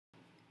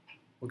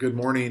Well, good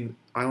morning,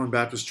 Island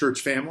Baptist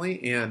Church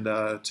family, and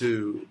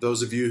to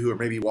those of you who are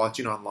maybe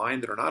watching online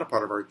that are not a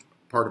part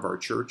of our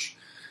church.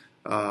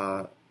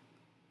 I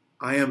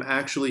am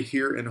actually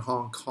here in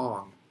Hong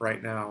Kong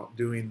right now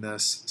doing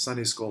this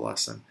Sunday school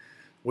lesson,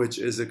 which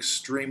is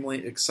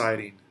extremely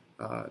exciting,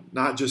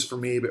 not just for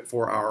me, but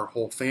for our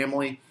whole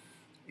family.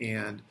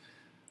 And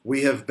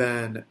we have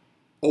been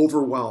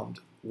overwhelmed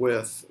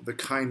with the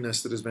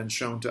kindness that has been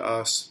shown to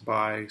us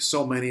by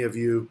so many of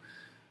you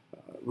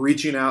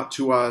reaching out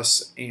to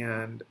us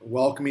and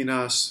welcoming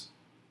us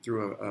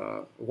through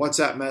a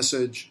WhatsApp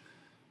message.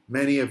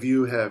 Many of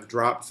you have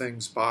dropped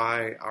things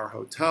by our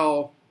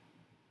hotel,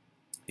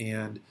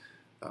 and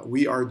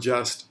we are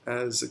just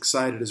as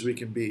excited as we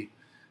can be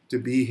to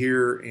be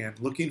here and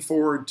looking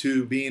forward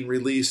to being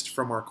released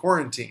from our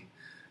quarantine.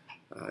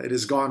 It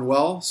has gone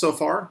well so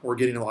far. We're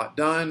getting a lot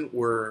done.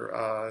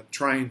 We're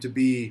trying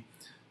to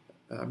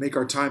make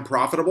our time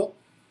profitable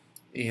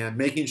and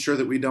making sure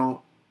that we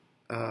don't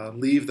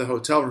leave the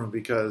hotel room,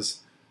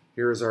 because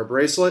here is our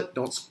bracelet.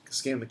 Don't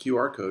scan the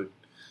QR code.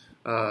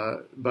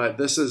 But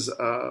this is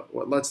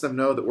what lets them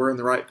know that we're in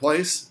the right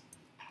place.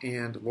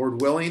 And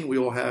Lord willing, we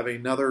will have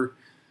another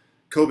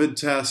COVID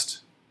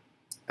test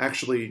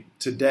actually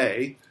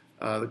today.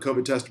 The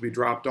COVID test will be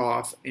dropped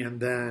off.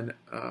 And then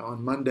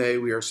on Monday,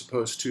 we are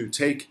supposed to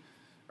take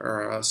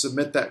or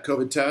submit that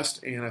COVID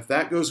test. And if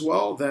that goes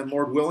well, then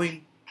Lord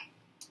willing,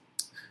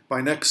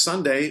 by next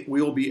Sunday, we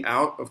will be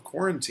out of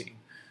quarantine.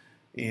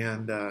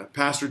 And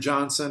Pastor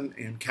Johnson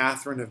and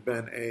Catherine have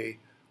been a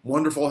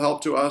wonderful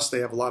help to us. They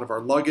have a lot of our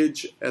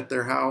luggage at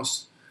their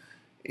house,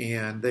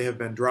 and they have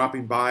been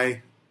dropping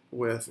by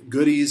with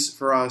goodies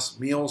for us,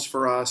 meals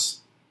for us,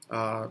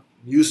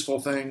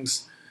 useful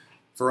things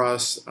for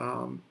us,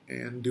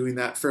 and doing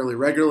that fairly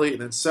regularly.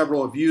 And then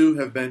several of you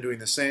have been doing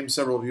the same.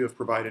 Several of you have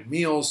provided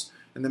meals,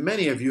 and then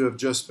many of you have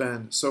just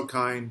been so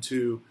kind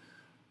to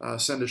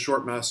send a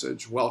short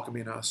message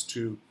welcoming us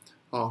to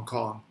Hong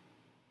Kong.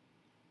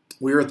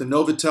 We are at the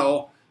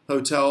Novotel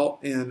Hotel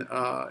in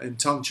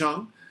Tung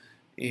Chung,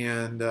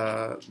 and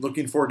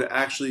looking forward to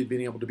actually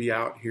being able to be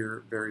out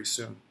here very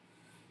soon.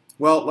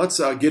 Well, let's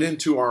get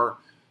into our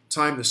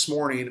time this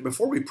morning.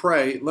 Before we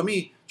pray, let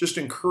me just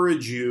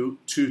encourage you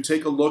to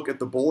take a look at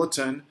the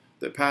bulletin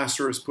that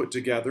Pastor has put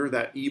together,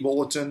 that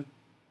e-bulletin.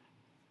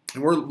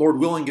 And we're, Lord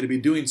willing, going to be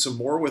doing some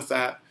more with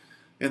that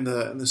in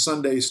the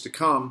Sundays to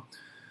come.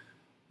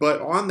 But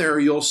on there,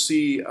 you'll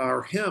see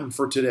our hymn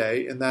for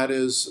today, and that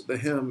is the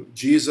hymn,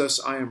 Jesus,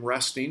 I Am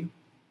Resting.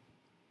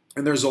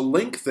 And there's a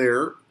link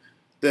there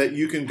that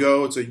you can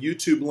go. It's a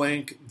YouTube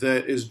link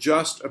that is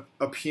just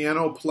a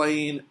piano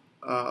playing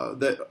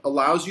that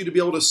allows you to be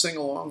able to sing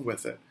along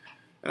with it.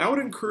 And I would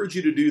encourage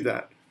you to do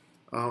that.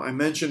 I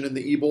mentioned in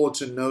the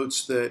e-bulletin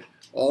notes that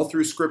all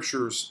through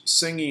Scriptures,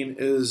 singing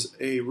is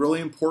a really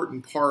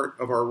important part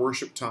of our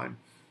worship time.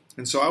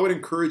 And so I would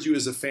encourage you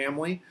as a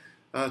family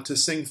to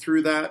sing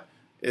through that.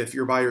 If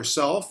you're by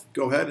yourself,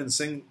 go ahead and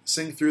sing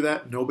through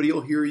that. Nobody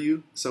will hear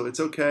you, so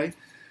it's okay.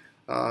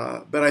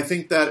 But I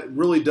think that it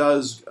really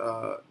does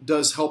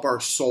help our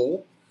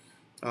soul.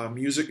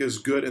 Music is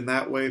good in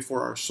that way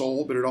for our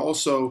soul, but it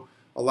also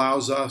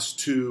allows us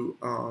to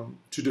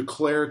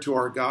declare to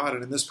our God,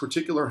 and in this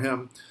particular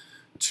hymn,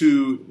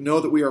 to know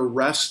that we are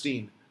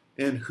resting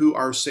in who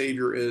our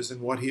Savior is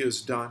and what He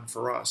has done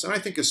for us. And I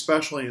think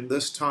especially in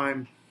this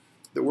time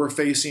that we're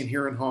facing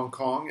here in Hong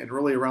Kong and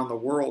really around the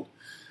world,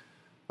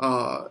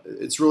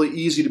 it's really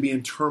easy to be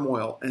in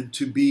turmoil and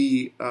to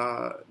be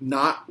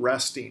not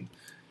resting.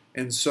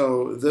 And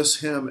so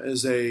this hymn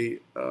is a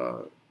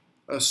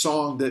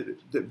song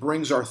that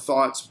brings our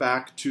thoughts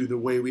back to the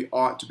way we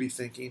ought to be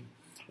thinking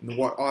and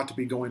what ought to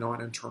be going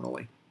on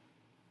internally.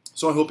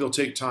 So I hope you'll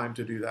take time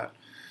to do that.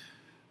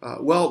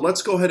 Well,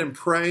 let's go ahead and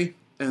pray,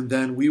 and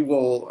then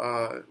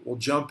we'll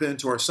jump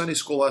into our Sunday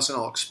school lesson.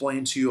 I'll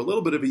explain to you a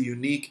little bit of a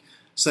unique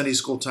Sunday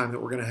school time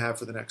that we're going to have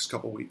for the next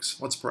couple weeks.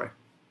 Let's pray.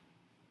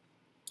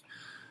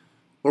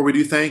 Lord, we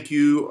do thank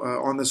you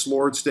on this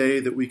Lord's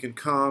Day that we can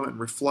come and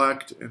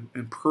reflect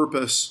and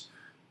purpose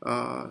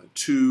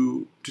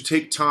to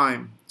take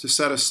time, to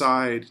set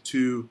aside,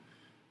 to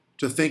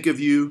think of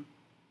you,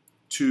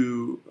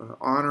 to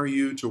honor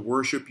you, to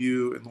worship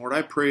you. And Lord,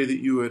 I pray that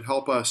you would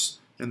help us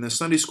in the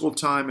Sunday school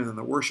time and in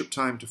the worship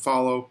time to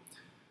follow,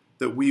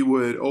 that we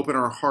would open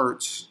our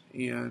hearts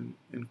and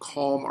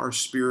calm our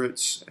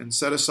spirits and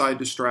set aside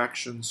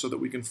distractions so that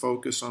we can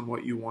focus on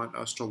what you want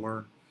us to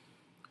learn.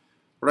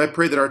 Lord, I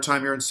pray that our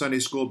time here in Sunday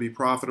school will be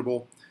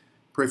profitable.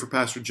 Pray for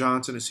Pastor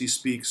Johnson as he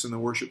speaks in the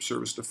worship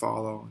service to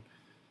follow.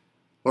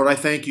 Lord, I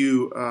thank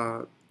you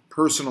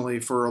personally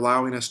for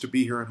allowing us to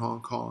be here in Hong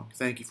Kong.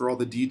 Thank you for all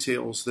the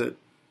details that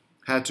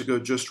had to go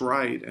just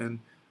right and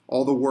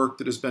all the work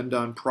that has been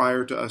done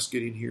prior to us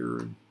getting here.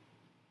 And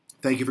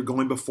thank you for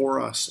going before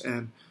us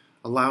and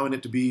allowing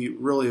it to be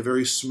really a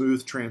very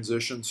smooth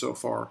transition so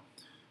far.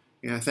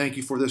 And I thank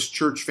you for this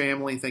church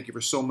family. Thank you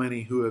for so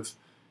many who have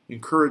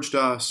encouraged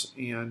us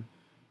and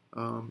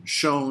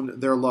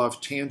shown their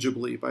love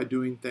tangibly by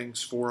doing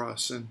things for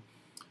us. And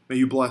may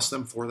you bless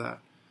them for that.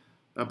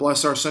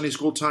 Bless our Sunday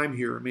school time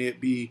here. May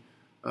it be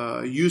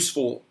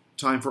useful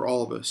time for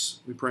all of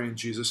us. We pray in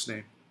Jesus'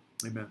 name.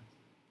 Amen.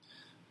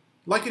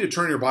 I'd like you to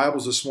turn your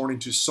Bibles this morning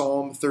to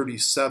Psalm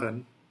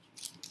 37.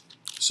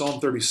 Psalm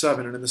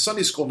 37. And in the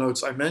Sunday school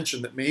notes, I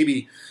mentioned that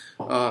maybe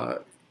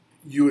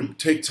you would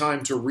take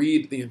time to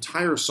read the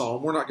entire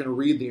psalm. We're not going to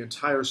read the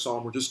entire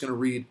psalm. We're just going to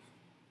read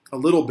a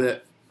little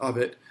bit of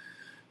it.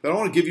 But I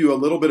want to give you a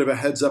little bit of a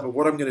heads up of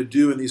what I'm going to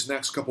do in these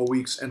next couple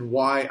weeks and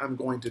why I'm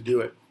going to do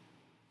it.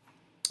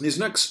 These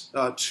next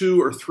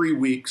 2 or 3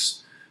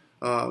 weeks,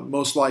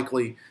 most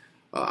likely,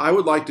 I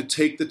would like to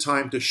take the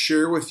time to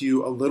share with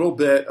you a little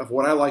bit of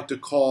what I like to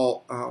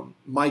call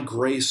my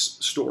grace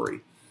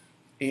story.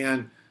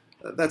 And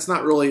that's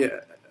not really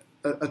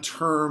a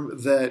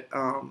term that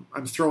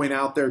I'm throwing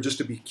out there just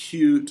to be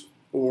cute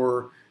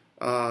or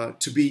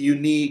to be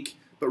unique,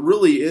 but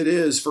really it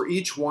is for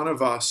each one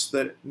of us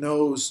that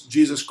knows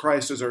Jesus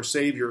Christ as our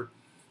Savior.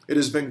 It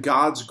has been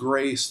God's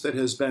grace that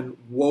has been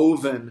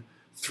woven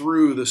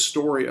through the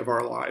story of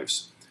our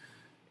lives.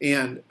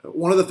 And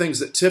one of the things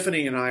that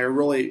Tiffany and I are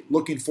really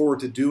looking forward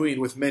to doing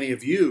with many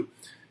of you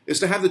is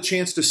to have the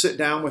chance to sit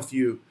down with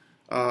you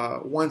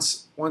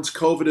once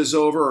COVID is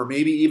over, or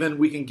maybe even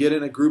we can get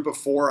in a group of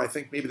 4. I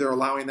think maybe they're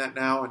allowing that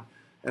now,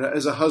 and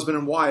as a husband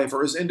and wife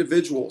or as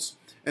individuals.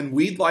 And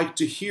we'd like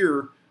to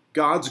hear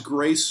God's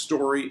grace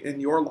story in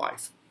your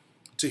life,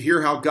 to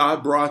hear how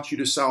God brought you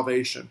to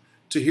salvation,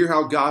 to hear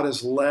how God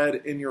has led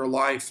in your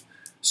life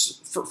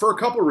for a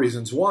couple of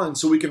reasons. One,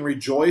 so we can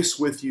rejoice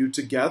with you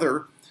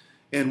together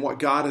in what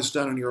God has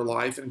done in your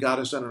life and God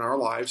has done in our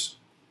lives.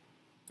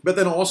 But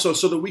then also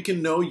so that we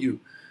can know you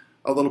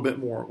a little bit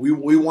more.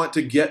 We want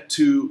to get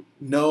to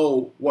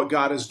know what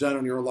God has done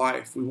in your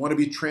life. We want to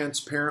be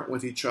transparent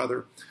with each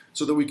other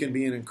so that we can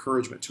be an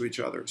encouragement to each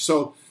other.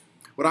 So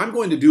what I'm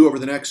going to do over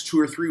the next 2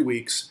 or 3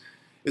 weeks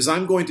is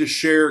I'm going to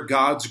share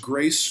God's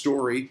grace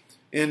story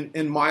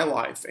in my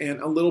life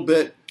and a little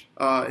bit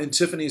in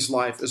Tiffany's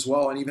life as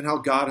well, and even how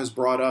God has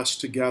brought us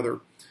together.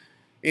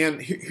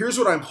 And here's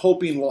what I'm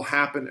hoping will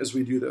happen as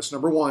we do this.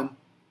 Number one,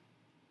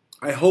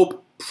 I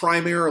hope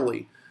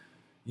primarily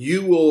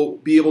you will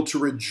be able to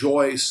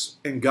rejoice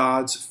in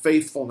God's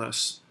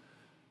faithfulness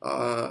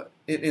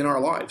in our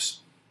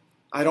lives.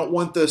 I don't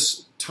want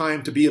this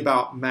time to be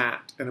about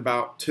Matt and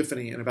about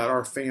Tiffany and about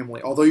our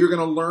family, although you're going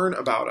to learn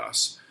about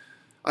us.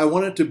 I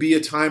want it to be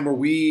a time where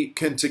we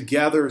can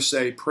together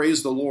say,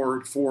 praise the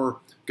Lord for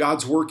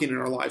God's working in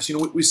our lives. You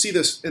know, we see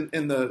this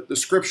in the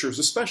scriptures,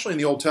 especially in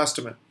the Old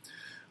Testament,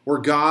 where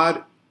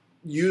God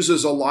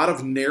uses a lot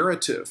of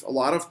narrative, a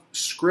lot of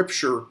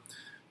scripture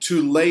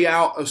to lay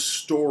out a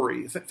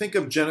story. Think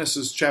of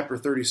Genesis chapter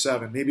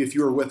 37. Maybe if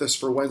you were with us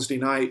for Wednesday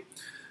night,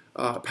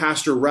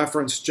 Pastor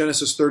referenced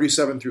Genesis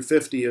 37 through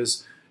 50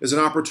 as an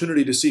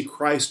opportunity to see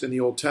Christ in the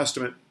Old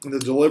Testament and the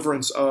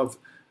deliverance of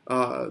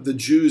the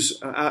Jews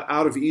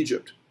out of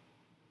Egypt.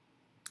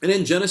 And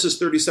in Genesis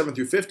 37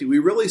 through 50, we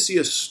really see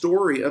a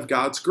story of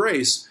God's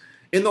grace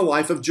in the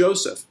life of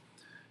Joseph.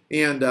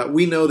 And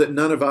we know that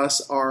none of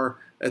us are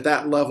at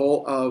that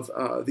level of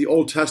the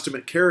Old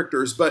Testament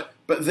characters, but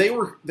they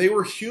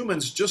were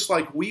humans just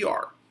like we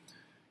are.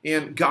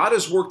 And God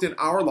has worked in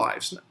our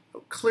lives,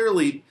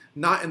 clearly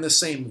not in the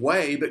same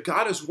way, but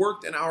God has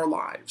worked in our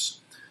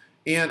lives.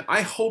 And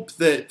I hope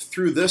that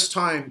through this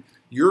time,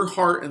 your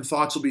heart and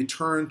thoughts will be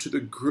turned to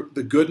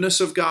the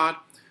goodness of God,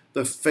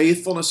 the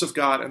faithfulness of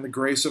God, and the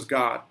grace of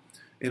God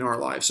in our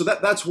lives. So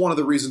that's one of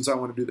the reasons I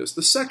want to do this.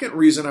 The second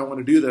reason I want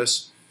to do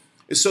this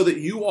is so that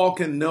you all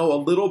can know a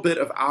little bit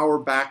of our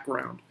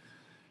background.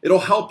 It'll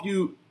help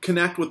you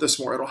connect with us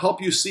more. It'll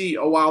help you see,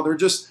 oh wow, they're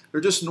just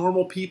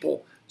normal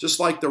people, just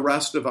like the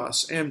rest of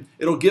us. And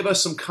it'll give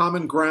us some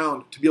common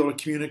ground to be able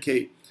to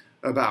communicate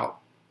about.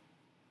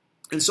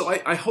 And so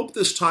I hope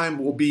this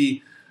time will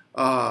be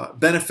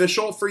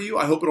beneficial for you.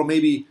 I hope it'll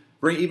maybe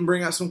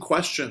bring out some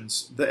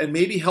questions and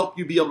maybe help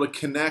you be able to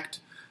connect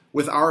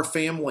with our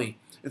family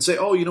and say,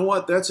 oh, you know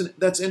what,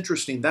 that's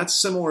interesting. That's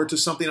similar to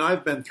something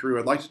I've been through.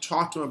 I'd like to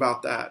talk to them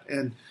about that.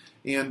 And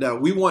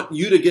we want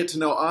you to get to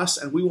know us,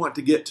 and we want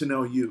to get to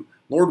know you.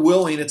 Lord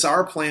willing, it's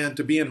our plan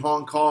to be in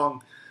Hong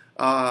Kong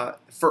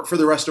for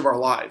the rest of our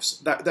lives.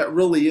 That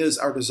really is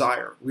our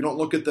desire. We don't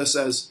look at this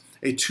as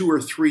a 2 or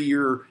 3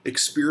 year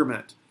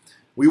experiment.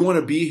 We want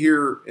to be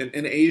here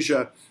in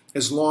Asia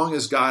as long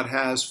as God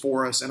has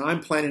for us, and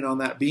I'm planning on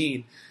that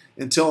being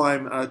until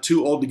I'm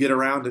too old to get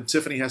around and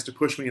Tiffany has to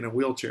push me in a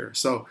wheelchair.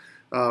 So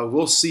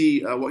we'll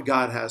see what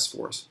God has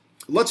for us.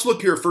 Let's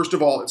look here, first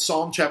of all, at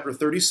Psalm chapter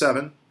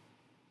 37.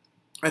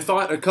 I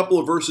thought a couple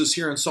of verses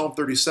here in Psalm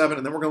 37,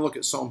 and then we're going to look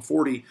at Psalm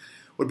 40,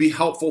 would be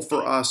helpful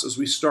for us as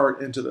we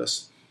start into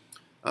this.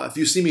 If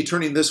you see me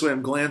turning this way,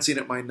 I'm glancing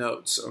at my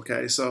notes,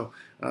 okay? So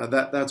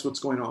that's what's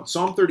going on.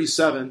 Psalm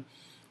 37,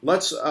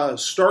 let's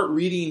start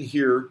reading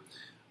here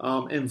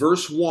in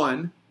verse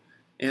 1,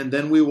 and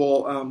then we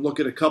will look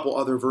at a couple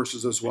other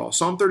verses as well.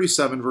 Psalm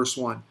 37, verse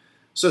 1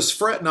 says,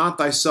 "Fret not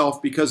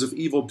thyself because of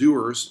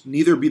evildoers,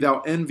 neither be thou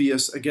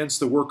envious against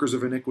the workers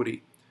of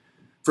iniquity.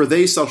 For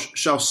they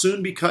shall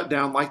soon be cut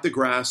down like the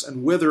grass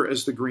and wither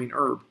as the green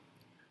herb.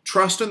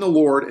 Trust in the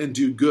Lord and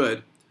do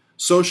good.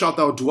 So shalt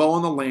thou dwell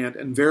in the land,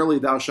 and verily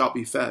thou shalt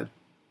be fed.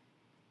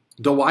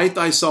 Delight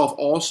thyself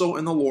also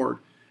in the Lord,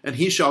 and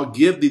he shall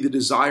give thee the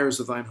desires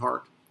of thine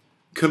heart.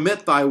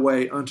 Commit thy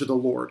way unto the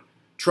Lord.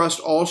 Trust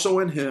also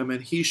in him,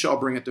 and he shall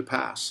bring it to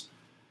pass.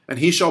 And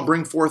he shall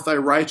bring forth thy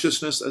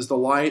righteousness as the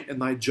light, and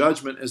thy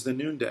judgment as the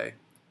noonday.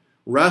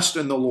 Rest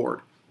in the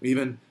Lord. We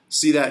even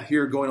see that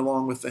here going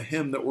along with the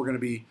hymn that we're going to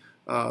be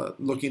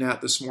looking at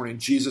this morning.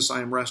 Jesus,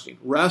 I am resting.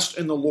 Rest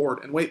in the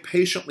Lord, and wait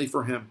patiently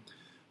for him.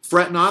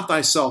 Fret not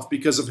thyself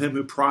because of him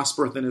who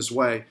prospereth in his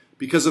way,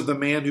 because of the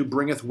man who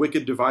bringeth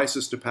wicked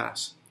devices to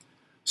pass.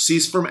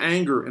 Cease from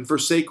anger, and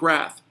forsake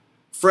wrath.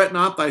 Fret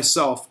not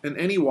thyself in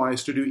any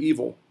wise to do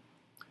evil.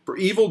 For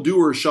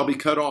evildoers shall be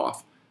cut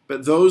off,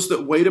 but those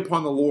that wait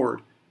upon the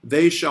Lord,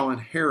 they shall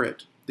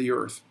inherit the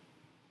earth.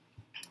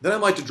 Then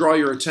I'd like to draw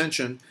your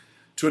attention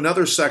to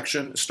another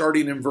section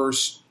starting in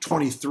verse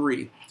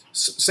 23.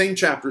 Same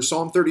chapter,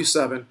 Psalm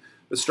 37,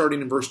 but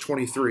starting in verse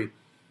 23.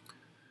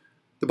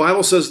 The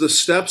Bible says, the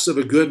steps of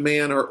a good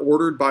man are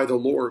ordered by the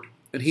Lord,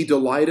 and he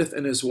delighteth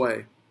in his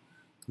way.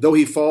 Though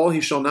he fall,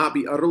 he shall not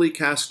be utterly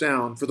cast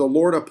down, for the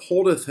Lord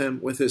upholdeth him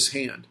with his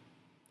hand.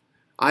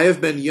 I have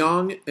been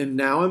young, and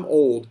now am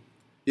old,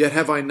 yet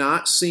have I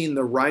not seen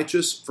the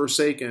righteous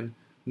forsaken,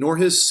 nor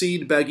his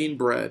seed begging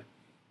bread.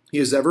 He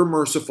is ever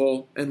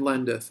merciful, and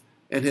lendeth,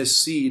 and his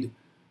seed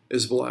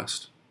is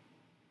blessed.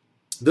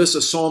 This is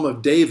a psalm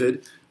of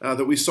David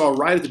that we saw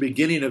right at the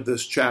beginning of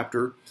this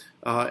chapter,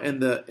 in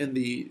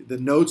the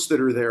notes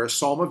that are there, a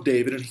psalm of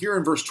David. And here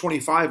in verse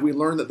 25, we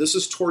learn that this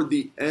is toward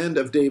the end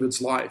of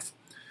David's life,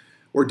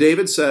 where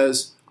David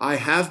says, I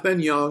have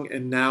been young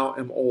and now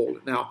am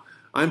old. Now,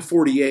 I'm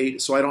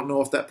 48, so I don't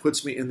know if that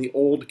puts me in the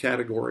old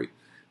category,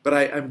 but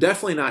I'm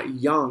definitely not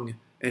young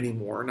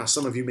anymore. Now,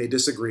 some of you may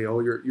disagree. Oh,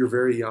 you're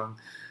very young.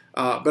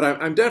 But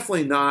I'm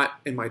definitely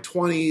not in my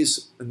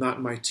 20s and not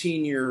in my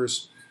teen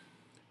years.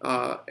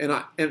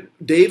 And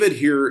David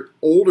here,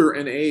 older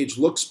in age,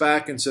 looks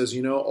back and says,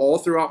 all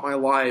throughout my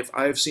life,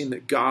 I have seen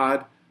that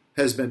God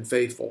has been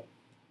faithful.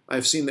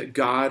 I've seen that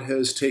God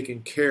has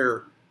taken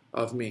care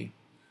of me.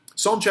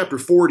 Psalm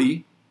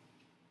 40,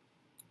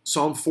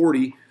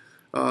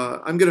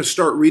 I'm going to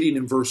start reading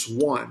in verse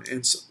 1.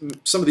 And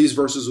some of these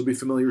verses will be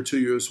familiar to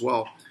you as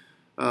well.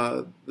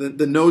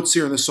 The notes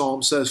here in the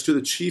psalm says, to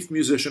the chief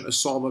musician, a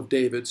psalm of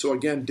David. So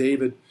again,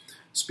 David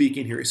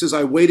speaking here. He says,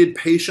 I waited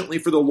patiently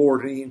for the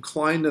Lord, and he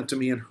inclined unto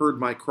me and heard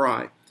my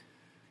cry.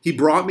 He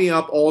brought me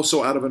up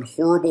also out of an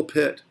horrible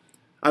pit,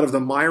 out of the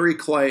miry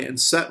clay, and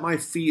set my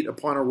feet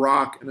upon a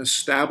rock, and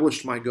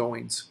established my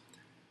goings.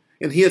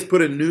 And he hath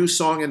put a new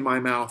song in my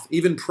mouth,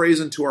 even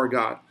praise unto our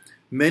God.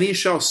 Many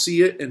shall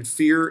see it and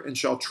fear, and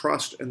shall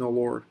trust in the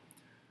Lord.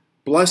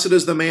 Blessed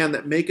is the man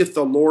that maketh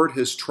the Lord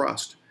his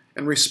trust,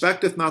 and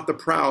respecteth not the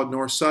proud,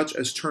 nor such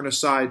as turn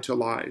aside to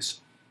lies.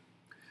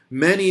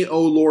 Many, O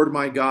Lord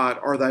my God,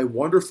 are thy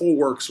wonderful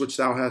works which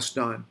thou hast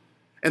done,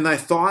 and thy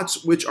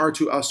thoughts which are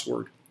to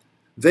usward.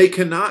 They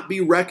cannot be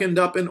reckoned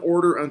up in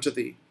order unto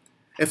thee.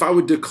 If I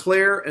would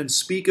declare and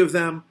speak of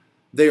them,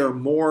 they are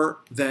more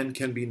than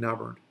can be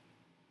numbered.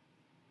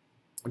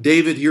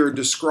 David here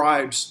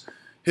describes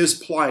his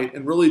plight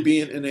and really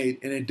being in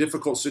a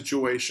difficult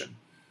situation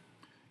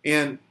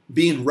and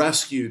being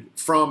rescued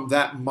from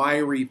that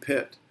miry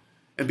pit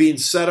and being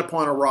set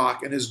upon a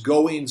rock, and his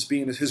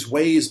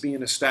ways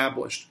being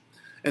established.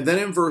 And then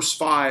in verse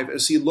 5,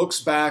 as he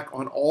looks back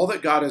on all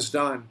that God has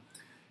done,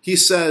 he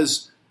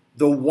says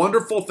the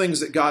wonderful things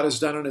that God has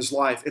done in his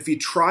life, if he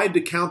tried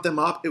to count them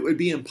up, it would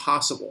be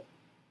impossible.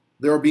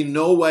 There would be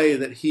no way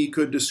that he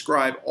could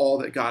describe all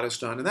that God has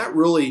done. And that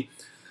really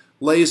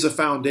lays a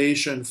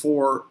foundation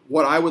for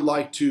what I would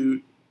like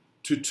to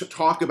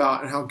talk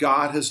about and how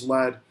God has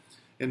led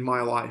in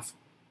my life.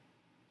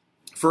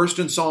 First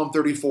in Psalm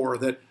 34,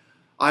 that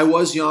I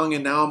was young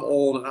and now I'm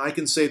old, and I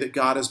can say that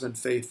God has been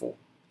faithful.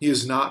 He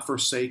has not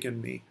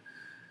forsaken me.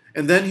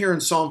 And then here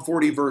in Psalm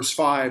 40, verse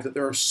 5, that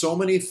there are so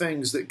many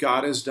things that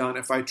God has done.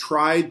 If I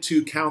tried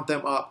to count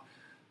them up,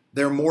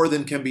 they're more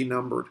than can be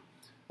numbered.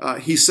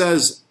 He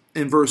says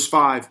in verse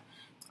 5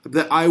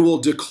 that I will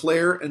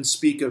declare and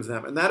speak of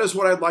them. And that is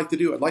what I'd like to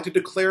do. I'd like to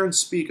declare and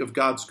speak of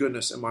God's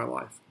goodness in my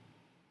life.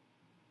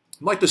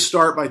 I'd like to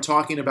start by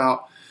talking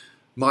about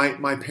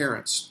my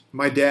parents.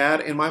 My dad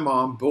and my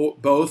mom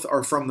both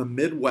are from the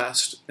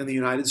Midwest in the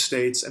United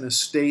States, in a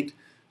state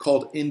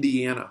called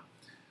Indiana.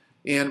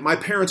 And my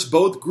parents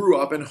both grew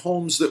up in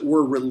homes that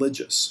were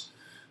religious.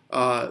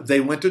 They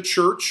went to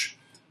church.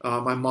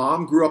 My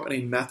mom grew up in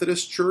a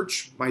Methodist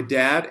church. My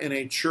dad in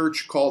a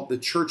church called the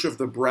Church of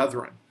the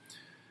Brethren.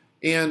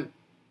 And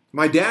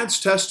my dad's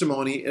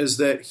testimony is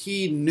that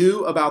he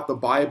knew about the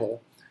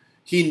Bible.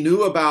 He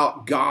knew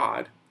about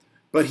God,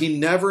 but he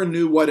never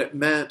knew what it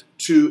meant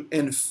to,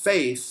 in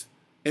faith,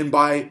 and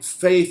by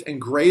faith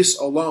and grace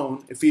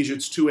alone,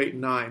 Ephesians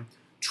 2:8-9,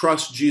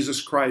 trust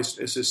Jesus Christ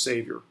as his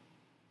Savior.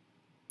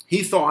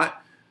 He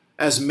thought,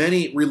 as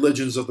many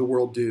religions of the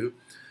world do,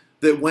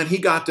 that when he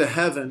got to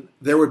heaven,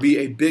 there would be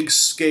a big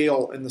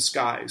scale in the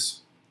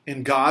skies,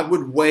 and God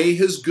would weigh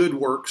his good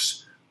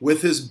works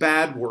with his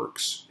bad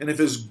works. And if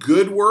his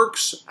good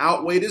works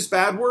outweighed his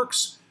bad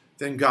works,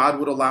 then God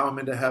would allow him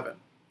into heaven.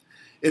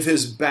 If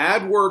his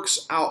bad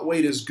works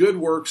outweighed his good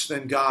works,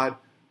 then God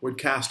would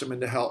cast him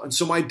into hell. And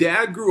so my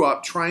dad grew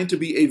up trying to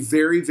be a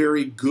very,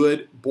 very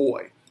good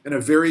boy and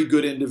a very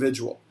good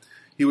individual.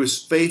 He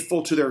was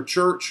faithful to their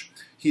church.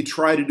 He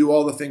tried to do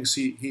all the things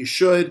he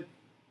should.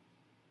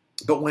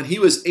 But when he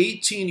was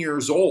 18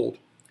 years old,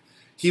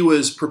 he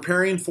was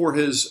preparing for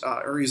he's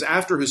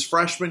after his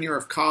freshman year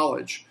of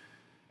college,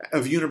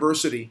 of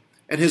university,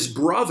 and his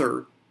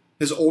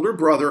older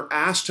brother,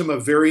 asked him a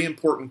very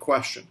important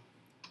question.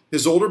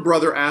 His older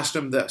brother asked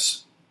him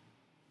this.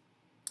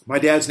 My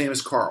dad's name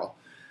is Carl.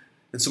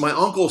 And so my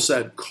uncle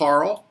said,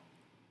 Carl,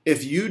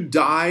 if you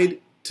died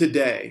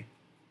today,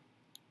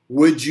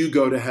 would you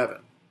go to heaven?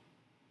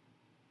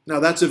 Now,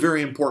 that's a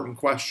very important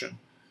question.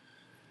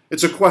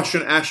 It's a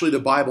question actually the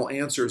Bible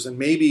answers, and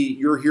maybe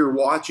you're here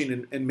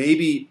watching and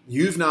maybe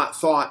you've not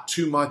thought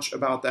too much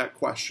about that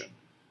question.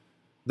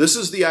 This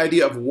is the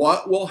idea of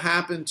what will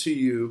happen to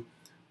you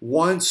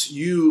once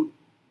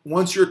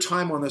your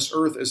time on this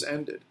earth is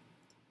ended.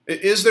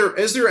 Is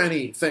there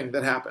anything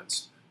that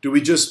happens? Do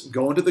we just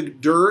go into the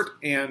dirt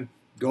and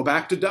go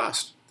back to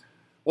dust?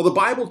 Well, the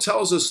Bible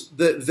tells us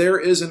that there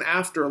is an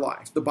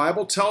afterlife. The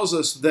Bible tells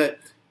us that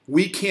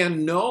we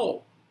can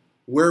know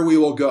where we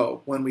will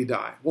go when we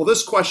die. Well,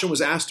 this question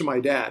was asked to my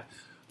dad.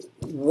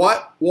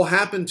 What will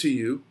happen to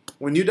you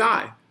when you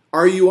die?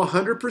 Are you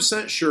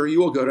 100% sure you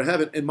will go to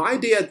heaven? And my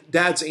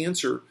dad's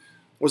answer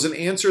was an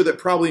answer that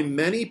probably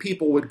many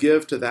people would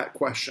give to that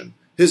question.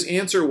 His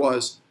answer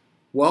was,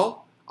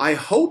 well, I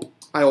hope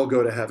I will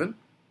go to heaven.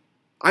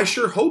 I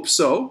sure hope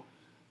so.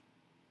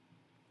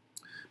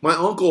 My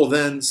uncle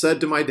then said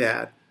to my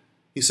dad,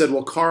 he said,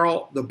 well,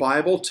 Carl, the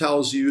Bible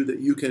tells you that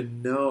you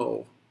can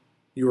know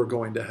you are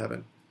going to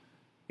heaven.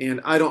 And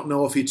I don't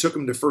know if he took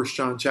him to 1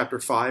 John chapter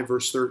 5,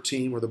 verse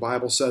 13, where the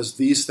Bible says,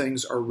 these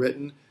things are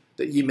written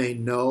that ye may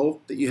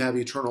know that you have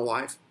eternal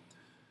life.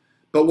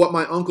 But what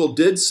my uncle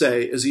did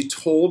say is he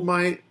told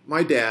my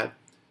dad,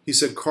 he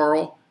said,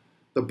 Carl,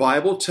 the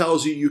Bible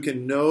tells you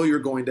can know you're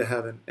going to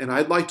heaven. And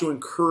I'd like to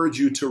encourage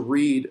you to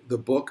read the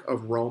book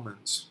of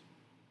Romans.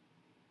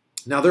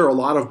 Now, there are a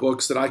lot of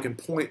books that I can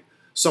point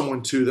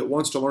someone to that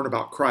wants to learn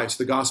about Christ.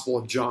 The Gospel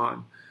of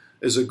John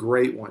is a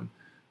great one,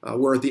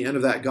 where at the end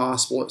of that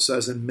gospel it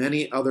says, and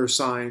many other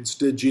signs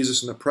did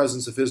Jesus in the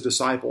presence of his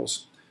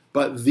disciples.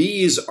 But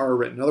these are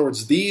written. In other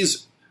words,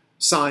 these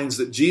signs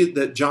that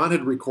John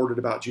had recorded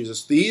about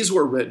Jesus, these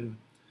were written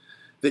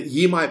that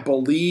ye might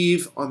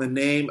believe on the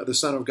name of the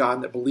Son of God,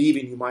 and that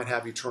believing you might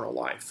have eternal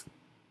life.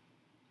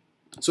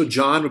 So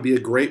John would be a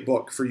great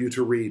book for you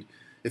to read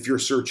if you're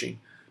searching.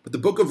 But the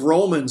book of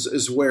Romans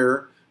is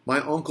where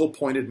my uncle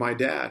pointed my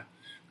dad.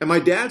 And my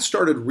dad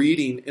started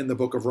reading in the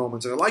book of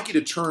Romans. And I'd like you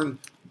to turn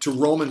to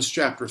Romans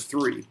chapter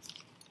 3.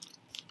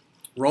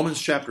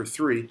 Romans chapter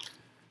 3.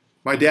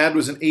 My dad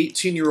was an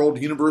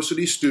 18-year-old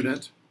university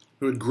student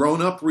who had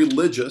grown up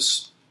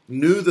religious,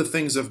 knew the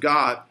things of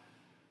God.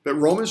 But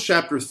Romans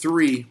chapter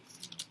 3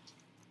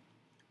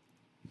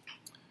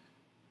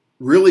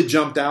 really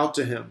jumped out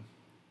to him.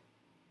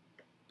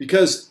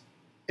 Because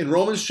in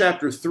Romans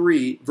chapter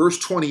 3, verse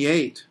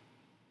 28,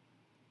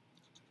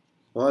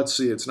 well, let's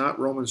see, it's not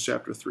Romans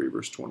chapter 3,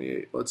 verse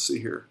 28. Let's see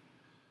here.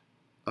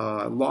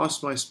 I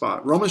lost my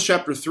spot. Romans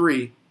chapter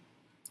 3,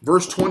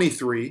 verse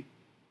 23,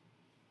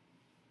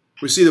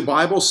 we see the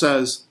Bible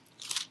says,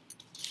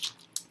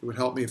 it would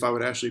help me if I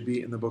would actually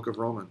be in the book of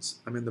Romans.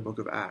 I'm in the book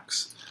of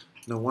Acts.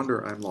 No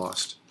wonder I'm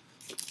lost.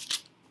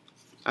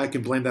 I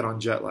can blame that on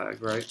jet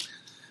lag, right?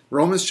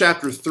 Romans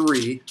chapter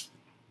 3,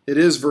 it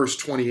is verse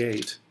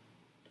 28.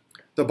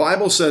 The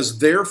Bible says,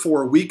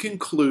 therefore we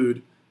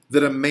conclude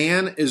that a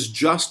man is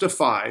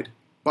justified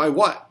by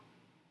what?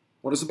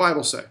 What does the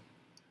Bible say?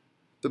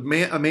 A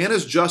man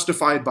is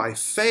justified by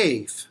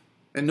faith.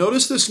 And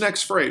notice this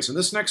next phrase, and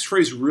this next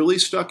phrase really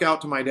stuck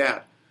out to my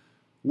dad.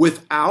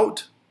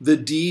 Without the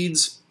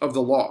deeds of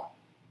the law.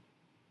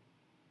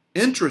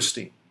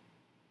 Interesting.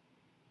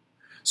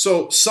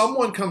 So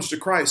someone comes to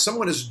Christ,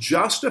 someone is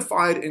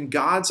justified in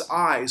God's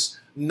eyes,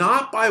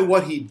 not by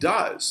what he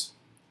does,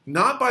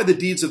 not by the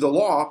deeds of the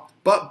law,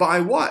 but by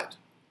what?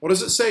 What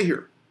does it say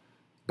here?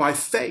 By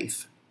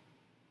faith.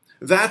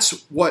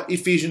 That's what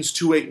Ephesians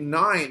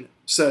 2:8-9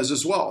 says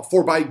as well.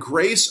 For by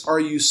grace are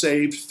you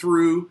saved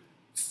through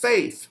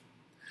faith.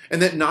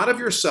 And that not of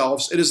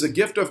yourselves, it is the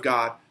gift of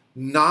God,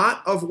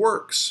 not of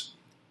works,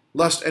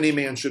 lest any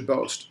man should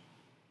boast.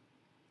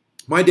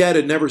 My dad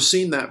had never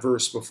seen that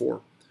verse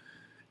before.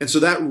 And so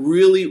that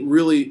really,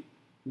 really,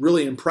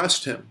 really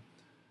impressed him.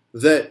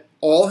 That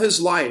all his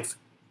life,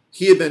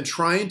 he had been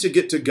trying to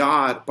get to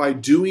God by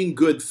doing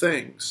good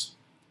things.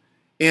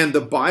 And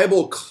the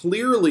Bible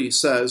clearly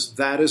says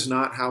that is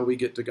not how we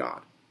get to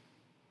God.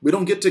 We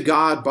don't get to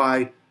God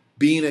by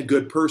being a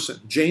good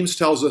person. James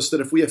tells us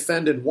that if we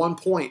offend in one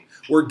point,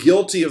 we're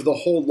guilty of the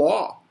whole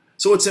law.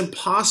 So it's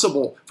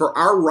impossible for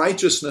our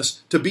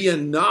righteousness to be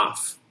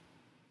enough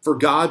for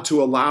God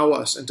to allow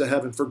us into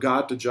heaven, for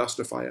God to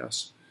justify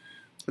us.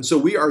 And so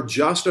we are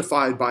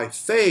justified by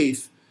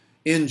faith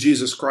in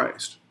Jesus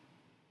Christ.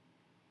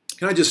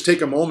 Can I just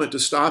take a moment to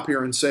stop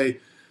here and say,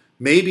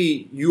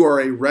 maybe you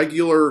are a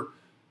regular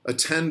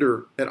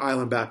attender at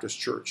Island Baptist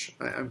Church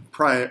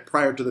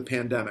prior to the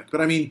pandemic.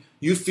 But I mean,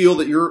 you feel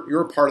that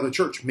you're a part of the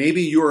church.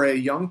 Maybe you're a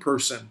young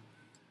person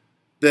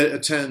that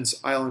attends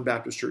Island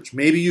Baptist Church.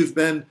 Maybe you've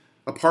been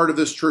a part of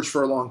this church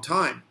for a long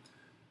time.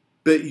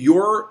 But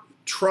your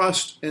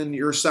trust in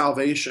your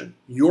salvation,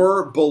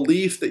 your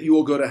belief that you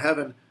will go to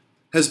heaven,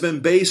 has been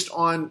based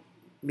on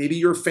maybe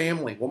your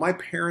family. Well, my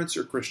parents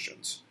are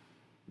Christians.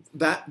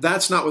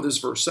 That's not what this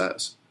verse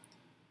says.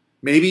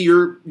 Maybe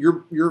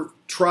your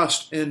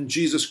trust in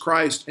Jesus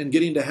Christ and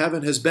getting to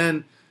heaven has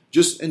been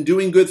just in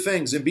doing good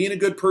things and being a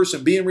good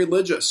person, being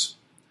religious.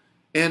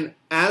 And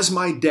as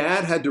my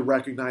dad had to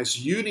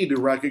recognize, you need to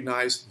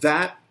recognize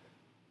that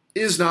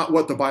is not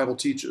what the Bible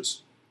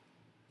teaches.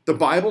 The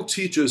Bible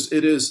teaches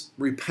it is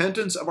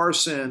repentance of our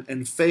sin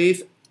and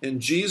faith in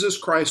Jesus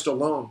Christ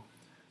alone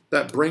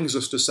that brings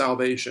us to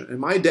salvation. And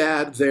my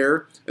dad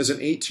there, as an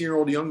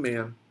 18-year-old young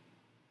man,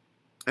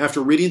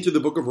 after reading through the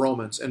book of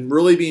Romans and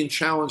really being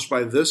challenged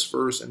by this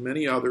verse and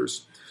many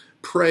others,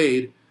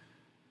 prayed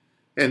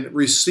and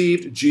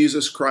received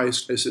Jesus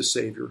Christ as his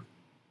Savior.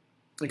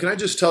 And can I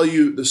just tell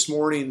you this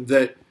morning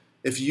that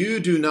if you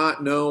do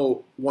not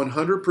know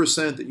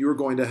 100% that you are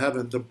going to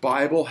heaven, the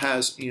Bible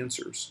has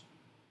answers.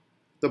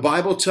 The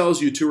Bible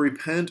tells you to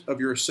repent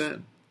of your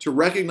sin, to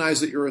recognize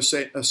that you're a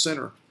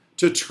sinner,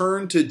 to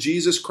turn to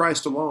Jesus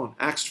Christ alone.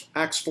 Acts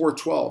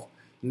 4:12.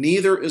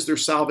 Neither is there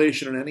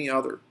salvation in any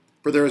other,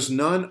 for there is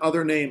none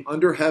other name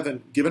under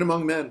heaven given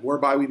among men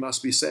whereby we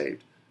must be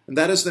saved. And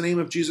that is the name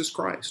of Jesus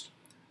Christ.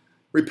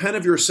 Repent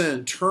of your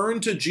sin. Turn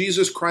to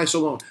Jesus Christ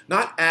alone.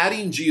 Not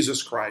adding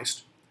Jesus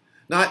Christ.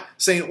 Not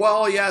saying,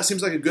 well, yeah, it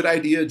seems like a good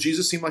idea.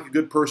 Jesus seemed like a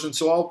good person,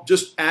 so I'll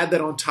just add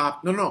that on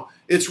top. No.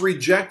 It's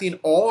rejecting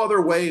all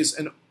other ways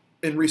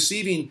and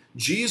receiving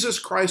Jesus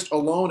Christ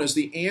alone as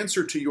the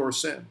answer to your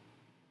sin.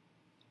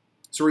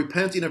 So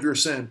repenting of your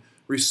sin,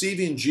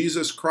 receiving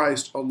Jesus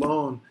Christ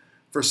alone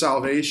for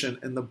salvation,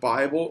 and the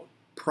Bible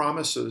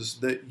promises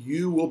that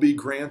you will be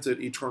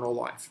granted eternal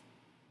life.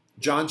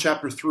 John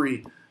chapter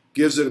 3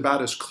 gives it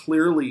about as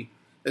clearly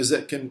as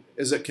it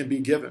can be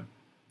given.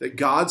 That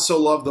God so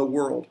loved the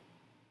world,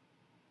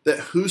 that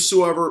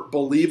whosoever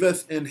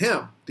believeth in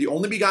him, the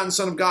only begotten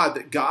Son of God,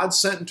 that God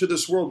sent into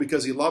this world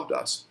because he loved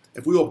us,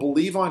 if we will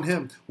believe on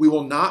him, we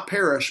will not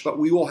perish, but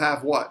we will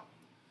have what?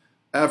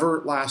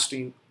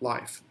 Everlasting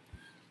life.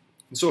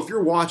 And so if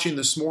you're watching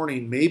this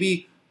morning,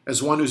 maybe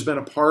as one who's been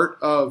a part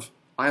of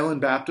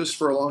Island Baptist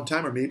for a long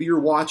time, or maybe you're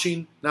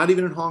watching, not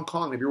even in Hong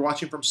Kong, maybe you're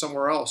watching from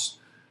somewhere else,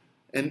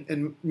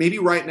 and maybe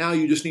right now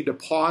you just need to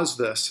pause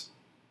this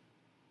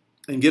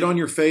and get on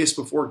your face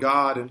before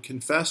God and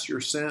confess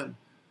your sin.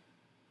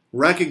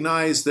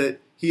 Recognize that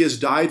he has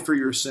died for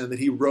your sin, that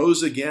he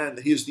rose again,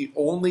 that he is the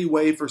only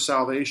way for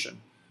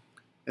salvation,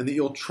 and that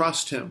you'll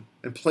trust him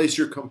and place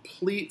your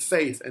complete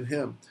faith in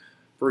him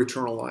for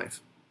eternal life.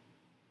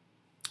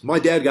 My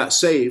dad got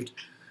saved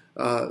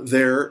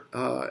there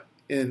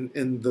in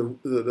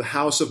the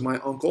house of my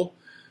uncle,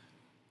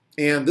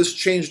 and this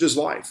changed his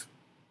life,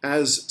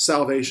 as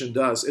salvation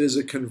does. It is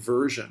a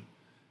conversion.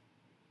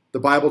 The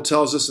Bible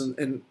tells us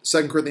in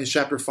 2 Corinthians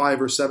chapter 5,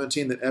 verse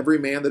 17, that every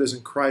man that is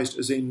in Christ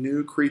is a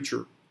new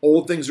creature.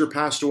 Old things are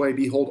passed away.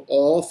 Behold,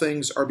 all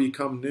things are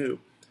become new.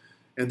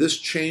 And this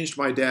changed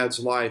my dad's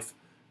life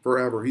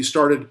forever. He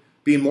started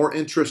being more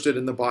interested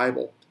in the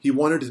Bible. He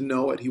wanted to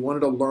know it. He wanted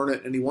to learn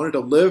it. And he wanted to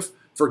live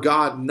for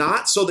God,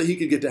 not so that he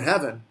could get to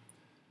heaven,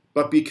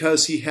 but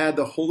because he had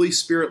the Holy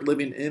Spirit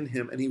living in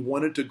him and he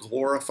wanted to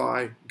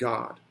glorify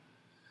God.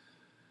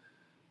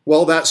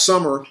 Well, that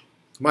summer,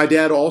 my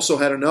dad also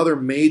had another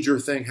major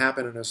thing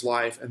happen in his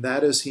life, and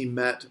that is he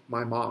met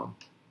my mom.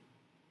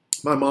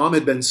 My mom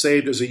had been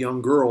saved as a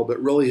young girl,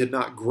 but really had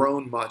not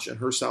grown much in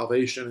her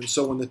salvation. And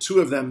so when the two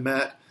of them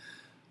met,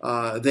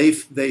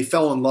 they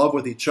fell in love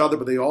with each other,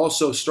 but they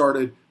also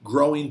started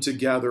growing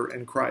together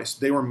in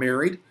Christ. They were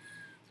married,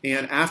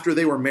 and after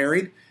they were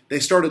married, they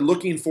started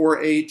looking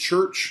for a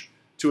church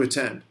to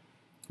attend.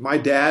 My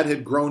dad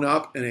had grown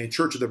up in a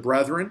Church of the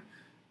Brethren,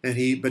 but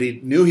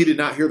he knew he did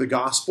not hear the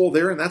gospel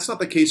there, and that's not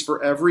the case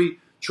for every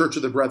Church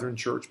of the Brethren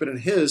church, but in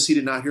his, he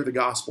did not hear the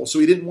gospel, so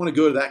he didn't want to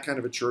go to that kind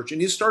of a church, and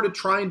he started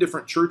trying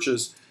different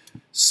churches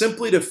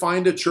simply to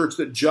find a church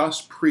that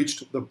just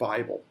preached the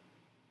Bible.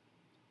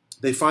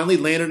 They finally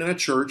landed in a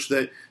church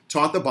that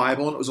taught the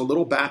Bible, and it was a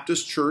little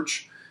Baptist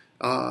church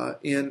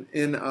in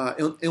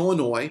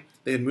Illinois.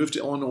 They had moved to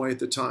Illinois at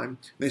the time,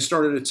 and they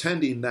started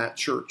attending that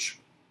church.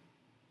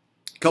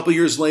 A couple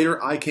years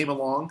later, I came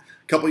along.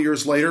 A couple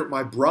years later,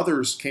 my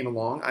brothers came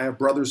along. I have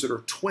brothers that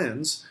are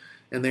twins,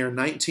 and they are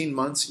 19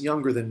 months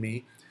younger than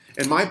me.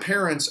 And my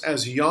parents,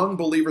 as young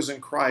believers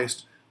in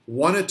Christ,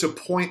 wanted to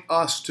point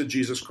us to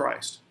Jesus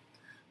Christ.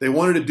 They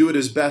wanted to do it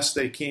as best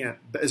they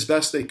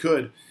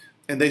could,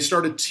 and they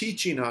started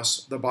teaching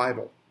us the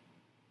Bible.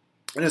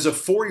 And as a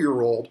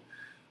 4-year-old,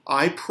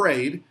 I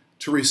prayed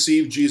to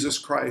receive Jesus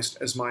Christ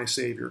as my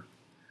Savior.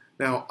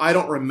 Now, I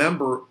don't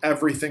remember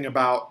everything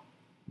about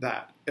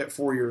that at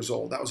 4 years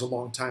old. That was a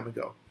long time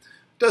ago.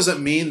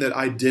 Doesn't mean that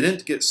I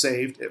didn't get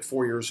saved at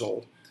 4 years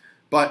old.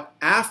 But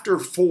after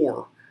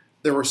 4,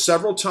 there were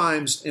several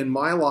times in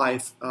my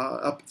life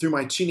up through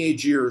my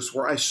teenage years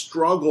where I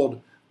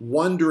struggled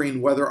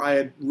wondering whether I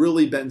had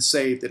really been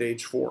saved at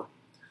age 4.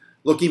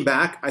 Looking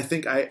back, I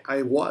think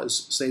I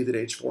was saved at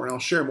age 4, and I'll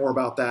share more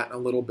about that in a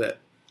little bit.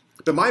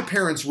 But my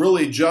parents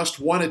really just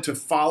wanted to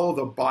follow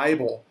the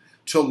Bible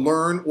to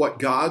learn what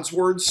God's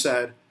Word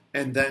said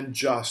and then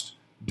just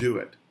do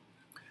it.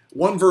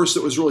 One verse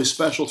that was really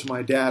special to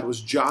my dad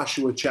was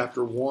Joshua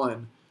chapter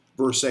 1,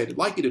 verse 8. I'd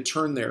like you to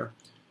turn there.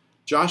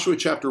 Joshua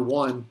chapter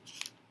 1,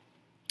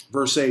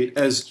 verse 8.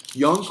 As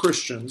young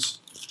Christians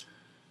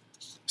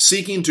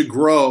seeking to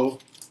grow,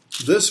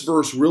 this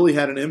verse really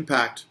had an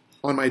impact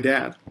on my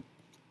dad.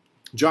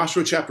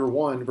 Joshua chapter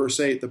 1, verse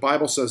 8, the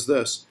Bible says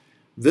this,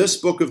 "This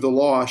book of the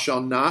law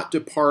shall not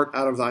depart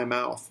out of thy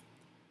mouth,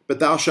 but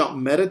thou shalt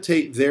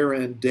meditate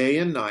therein day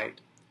and night,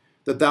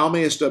 that thou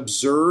mayest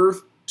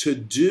observe to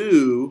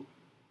do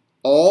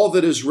all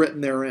that is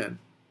written therein."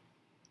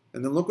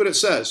 And then look what it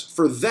says,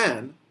 "For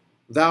then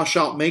thou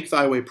shalt make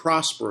thy way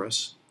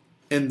prosperous,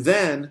 and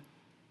then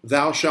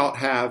thou shalt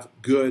have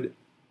good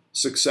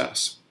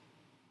success."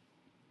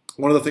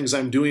 One of the things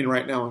I'm doing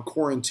right now in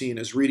quarantine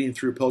is reading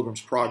through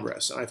Pilgrim's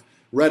Progress. I've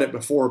read it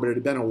before, but it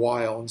had been a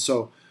while, and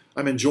so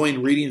I'm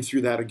enjoying reading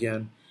through that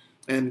again.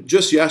 And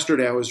just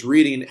yesterday I was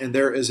reading, and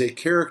there is a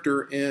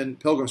character in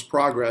Pilgrim's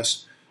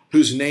Progress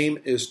whose name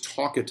is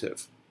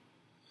Talkative.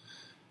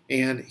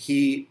 And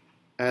he,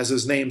 as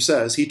his name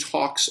says, he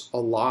talks a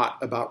lot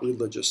about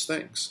religious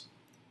things.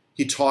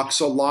 He talks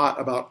a lot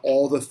about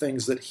all the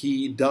things that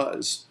he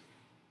does.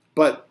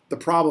 But the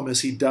problem is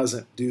he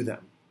doesn't do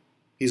them.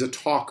 He's a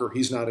talker.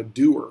 He's not a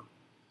doer.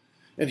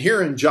 And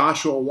here in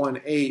Joshua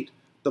 1:8,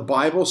 the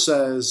Bible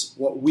says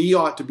what we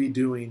ought to be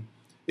doing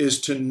is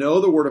to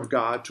know the Word of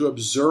God, to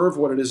observe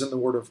what is in the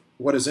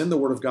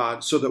Word of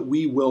God, so that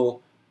we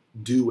will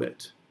do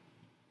it.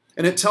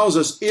 And it tells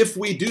us if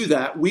we do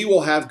that, we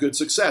will have good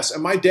success.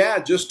 And my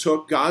dad just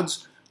took God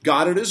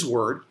at His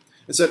word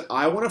and said,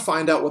 I want to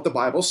find out what the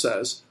Bible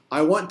says.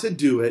 I want to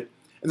do it.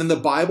 And then the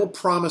Bible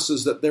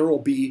promises that there will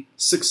be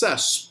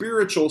success,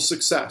 spiritual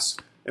success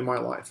in my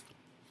life.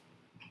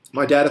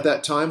 My dad at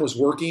that time was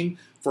working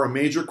for a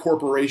major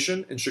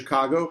corporation in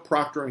Chicago,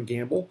 Procter &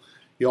 Gamble.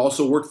 He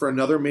also worked for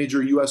another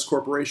major U.S.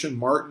 corporation,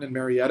 Martin &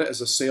 Marietta, as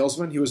a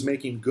salesman. He was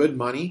making good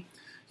money.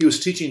 He was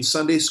teaching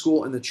Sunday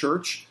school in the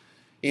church.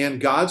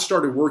 And God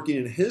started working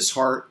in his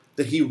heart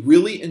that he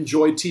really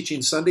enjoyed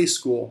teaching Sunday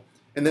school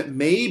and that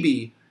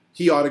maybe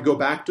he ought to go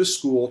back to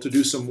school to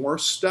do some more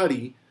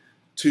study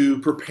to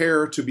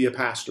prepare to be a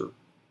pastor.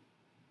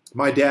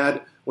 My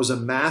dad was a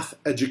math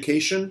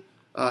education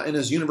in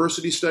his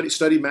university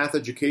studied math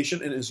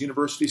education in his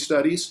university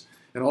studies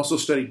and also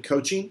studied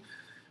coaching.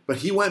 But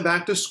he went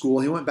back to school,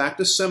 he went back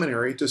to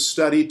seminary to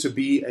study to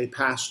be a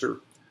pastor.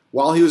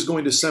 While he was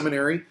going to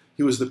seminary,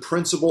 he was the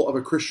principal of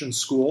a Christian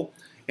school,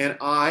 and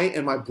I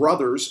and my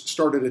brothers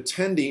started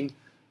attending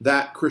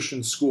that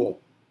Christian school.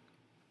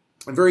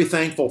 I'm very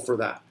thankful for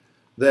that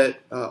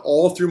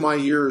all through my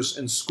years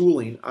in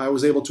schooling, I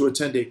was able to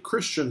attend a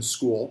Christian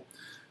school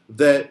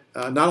that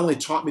not only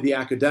taught me the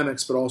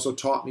academics, but also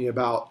taught me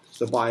about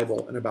the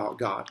Bible and about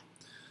God.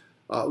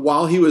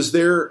 While he was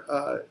there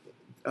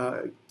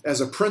as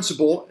a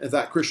principal at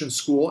that Christian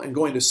school and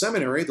going to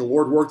seminary, the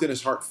Lord worked in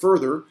his heart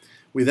further.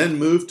 We then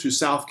moved to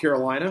South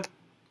Carolina,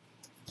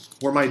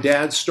 where my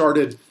dad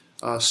started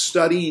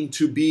studying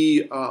to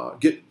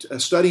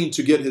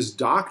get his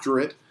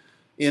doctorate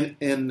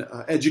in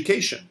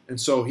education. And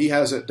so he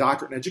has a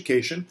doctorate in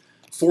education.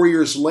 4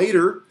 years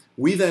later,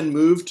 we then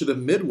moved to the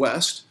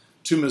Midwest,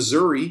 to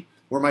Missouri,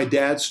 where my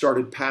dad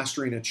started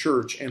pastoring a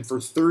church. And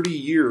for 30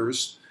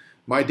 years,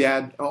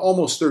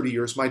 almost 30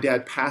 years, my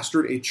dad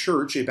pastored a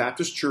church, a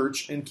Baptist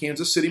church in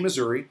Kansas City,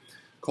 Missouri,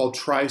 called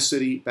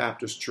Tri-City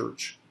Baptist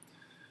Church.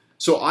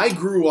 So I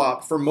grew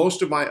up, for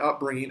most of my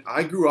upbringing,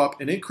 I grew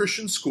up in a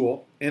Christian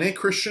school, in a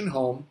Christian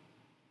home,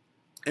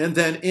 and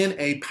then in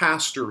a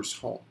pastor's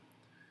home.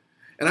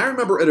 And I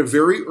remember at a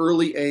very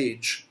early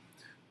age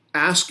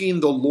asking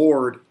the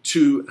Lord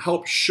to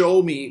help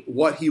show me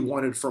what He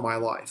wanted for my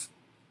life.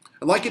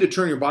 I'd like you to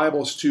turn your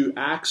Bibles to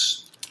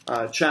Acts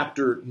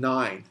chapter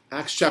 9.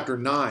 Acts chapter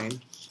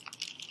 9.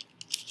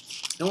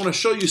 I want to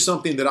show you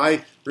something that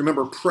I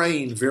remember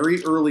praying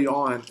very early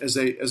on as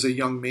a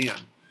young man.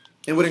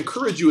 And would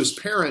encourage you as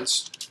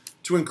parents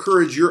to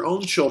encourage your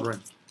own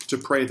children to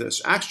pray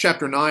this. Acts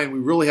chapter 9, we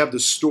really have the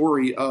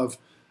story of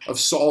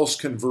Saul's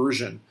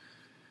conversion.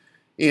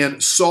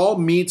 And Saul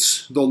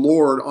meets the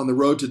Lord on the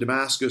road to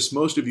Damascus.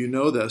 Most of you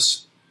know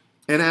this.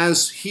 And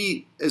as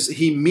he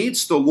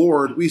meets the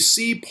Lord, we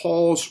see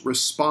Paul's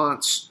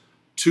response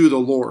to the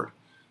Lord.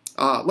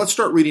 Let's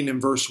start reading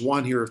in verse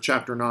 1 here of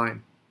chapter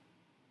 9.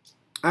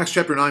 Acts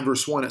chapter 9,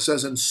 verse 1, it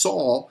says, "And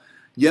Saul,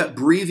 yet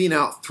breathing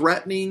out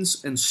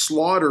threatenings and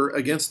slaughter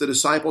against the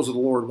disciples of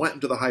the Lord, went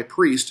unto the high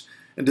priest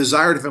and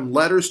desired of him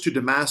letters to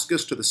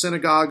Damascus, to the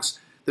synagogues,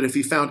 that if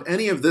he found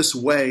any of this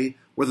way,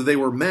 whether they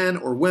were men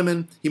or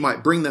women, he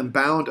might bring them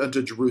bound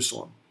unto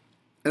Jerusalem.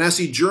 And as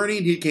he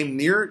journeyed, he came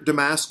near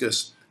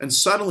Damascus, and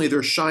suddenly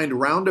there shined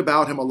round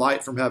about him a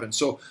light from heaven.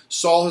 So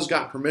Saul has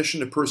got permission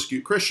to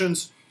persecute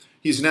Christians.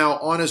 He's now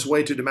on his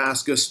way to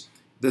Damascus.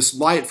 This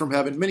light from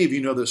heaven, many of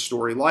you know this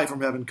story, light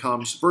from heaven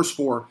comes. Verse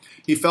 4,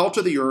 he fell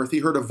to the earth. He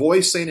heard a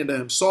voice saying unto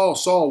him, Saul,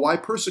 Saul, why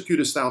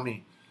persecutest thou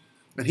me?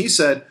 And he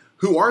said,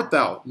 Who art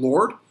thou,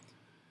 Lord?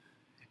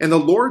 And the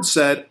Lord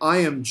said, I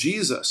am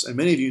Jesus. And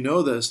many of you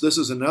know this. This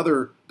is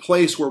another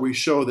place where we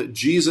show that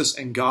Jesus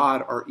and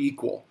God are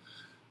equal,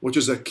 which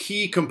is a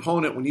key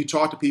component when you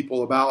talk to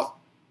people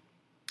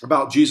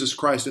about Jesus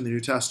Christ in the New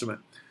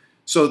Testament.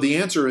 So the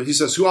answer, he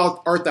says, Who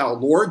art thou,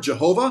 Lord,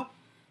 Jehovah?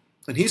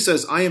 And he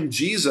says, I am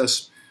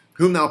Jesus,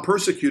 whom thou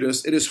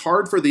persecutest. It is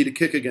hard for thee to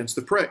kick against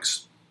the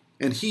pricks.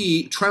 And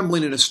he,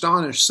 trembling and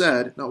astonished,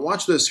 said, now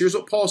watch this. Here's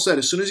what Paul said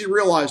as soon as he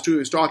realized who he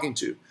was talking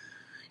to.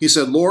 He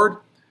said, Lord,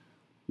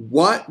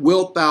 what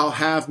wilt thou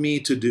have me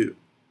to do?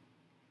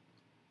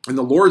 And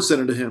the Lord said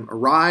unto him,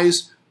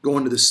 Arise, go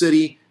into the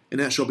city,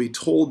 and it shall be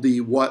told thee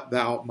what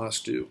thou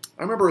must do.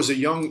 I remember as a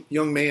young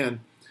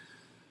man,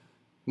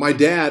 my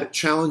dad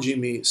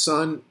challenging me,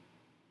 son,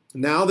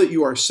 now that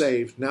you are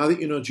saved, now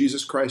that you know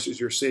Jesus Christ is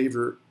your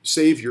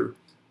Savior,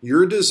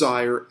 your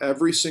desire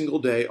every single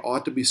day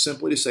ought to be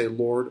simply to say,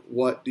 Lord,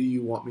 what do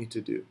you want me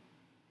to do?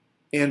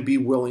 And be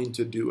willing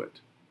to do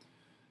it.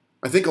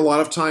 I think a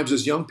lot of times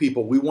as young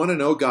people, we want to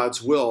know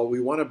God's will. We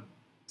want to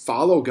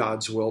follow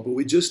God's will, but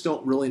we just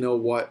don't really know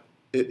what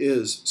it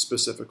is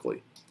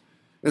specifically.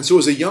 And so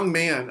as a young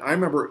man, I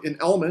remember in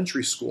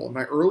elementary school, in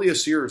my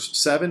earliest years,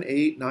 7,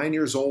 8, 9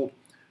 years old,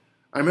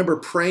 I remember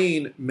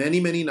praying many,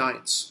 many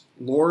nights,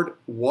 Lord,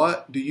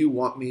 what do you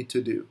want me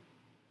to do?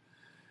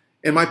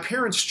 And my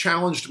parents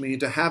challenged me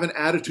to have an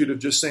attitude of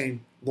just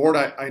saying, Lord,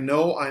 I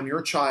know I'm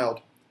your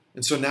child.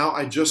 And so now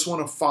I just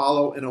want to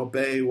follow and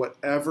obey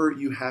whatever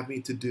you have me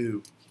to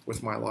do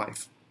with my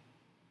life.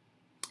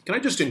 Can I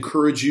just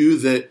encourage you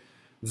that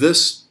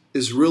this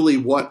is really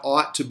what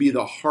ought to be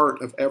the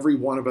heart of every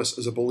one of us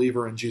as a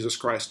believer in Jesus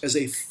Christ, as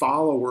a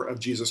follower of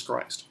Jesus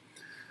Christ.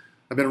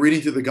 I've been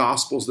reading through the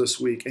Gospels this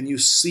week, and you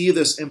see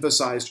this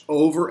emphasized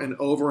over and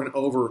over and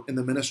over in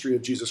the ministry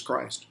of Jesus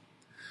Christ.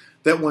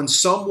 That when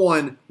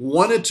someone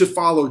wanted to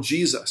follow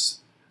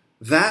Jesus,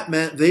 that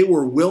meant they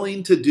were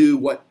willing to do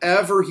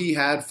whatever he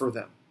had for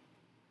them.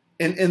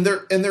 And in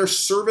their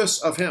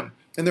service of him,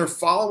 and they're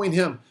following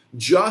him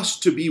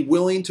just to be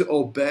willing to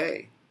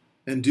obey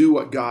and do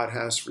what God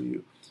has for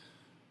you.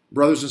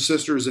 Brothers and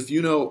sisters, if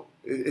you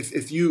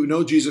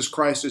know Jesus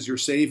Christ as your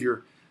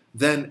Savior,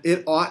 then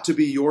it ought to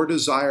be your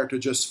desire to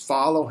just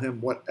follow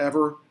him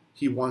whatever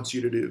he wants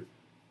you to do.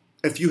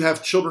 If you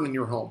have children in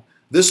your home,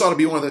 this ought to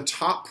be one of the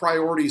top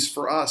priorities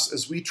for us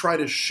as we try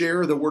to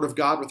share the Word of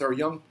God with our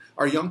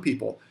young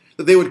people,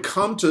 that they would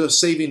come to a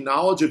saving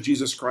knowledge of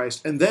Jesus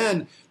Christ, and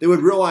then they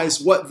would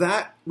realize what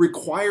that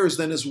requires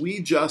then is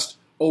we just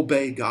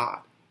obey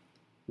God.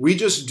 We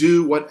just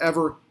do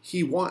whatever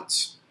he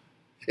wants.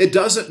 It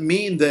doesn't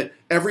mean that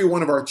every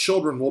one of our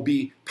children will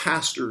be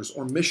pastors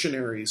or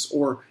missionaries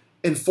or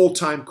in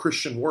full-time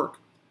Christian work.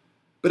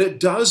 But it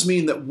does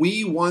mean that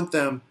we want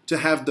them to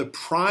have the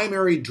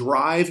primary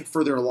drive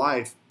for their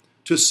life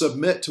to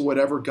submit to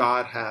whatever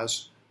God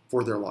has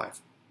for their life.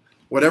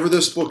 Whatever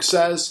this book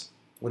says,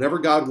 whatever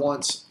God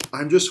wants,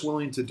 I'm just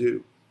willing to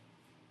do.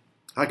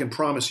 I can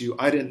promise you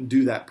I didn't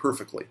do that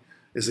perfectly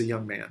as a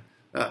young man.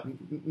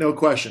 No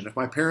question. If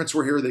my parents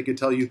were here, they could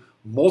tell you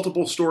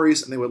multiple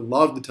stories, and they would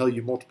love to tell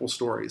you multiple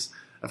stories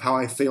of how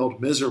I failed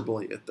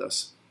miserably at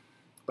this.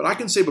 But I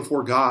can say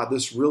before God,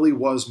 this really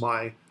was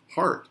my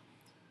heart.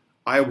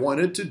 I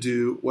wanted to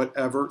do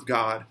whatever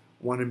God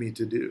wanted me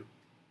to do.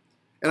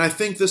 And I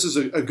think this is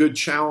a good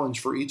challenge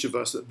for each of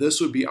us, that this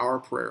would be our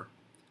prayer,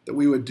 that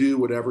we would do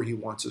whatever he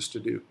wants us to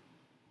do.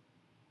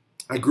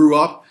 I grew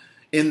up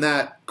in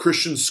that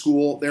Christian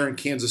school there in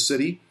Kansas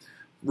City.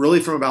 Really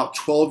from about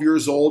 12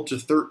 years old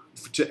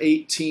to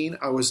 18,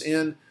 I was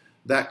in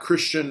that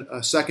Christian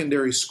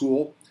secondary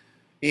school.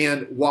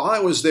 And while I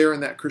was there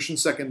in that Christian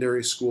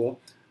secondary school,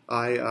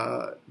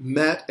 I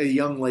met a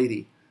young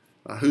lady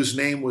whose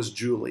name was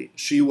Julie.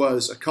 She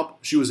was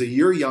a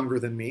year younger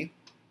than me.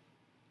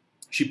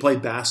 She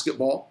played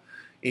basketball,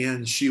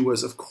 and she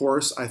was, of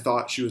course, I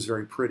thought she was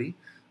very pretty.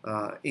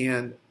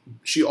 And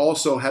she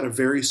also had a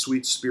very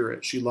sweet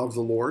spirit. She loved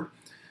the Lord.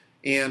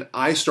 And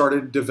I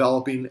started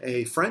developing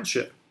a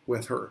friendship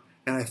with her.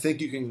 And I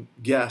think you can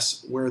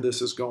guess where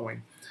this is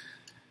going.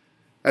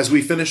 As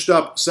we finished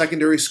up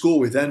secondary school,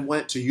 we then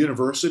went to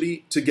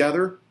university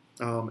together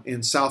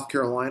in South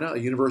Carolina, a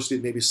university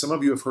that maybe some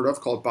of you have heard of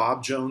called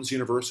Bob Jones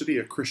University,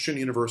 a Christian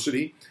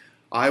university.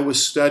 I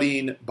was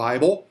studying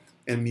Bible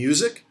and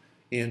music,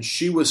 and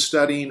she was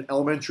studying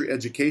elementary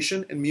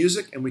education and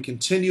music, and we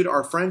continued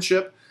our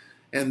friendship.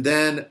 And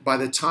then by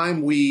the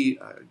time we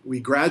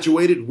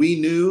graduated, we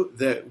knew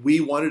that we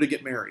wanted to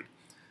get married.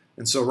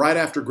 And so right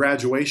after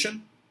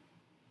graduation,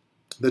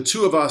 the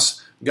two of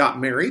us got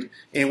married,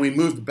 and we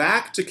moved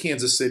back to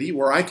Kansas City,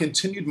 where I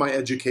continued my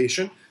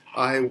education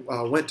I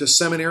went to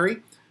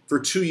seminary for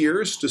 2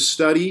 years to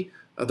study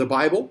the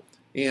Bible.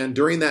 And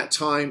during that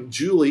time,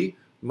 Julie,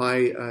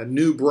 my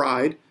new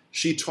bride,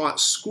 she taught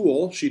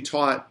school. She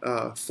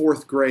taught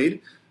fourth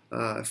grade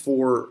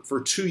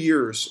for 2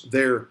 years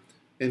there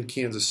in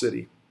Kansas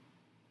City.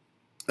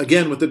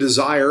 Again, with the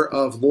desire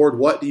of, Lord,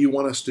 what do you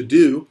want us to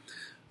do?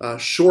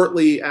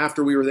 Shortly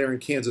after we were there in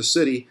Kansas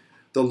City,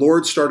 the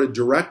Lord started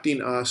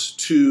directing us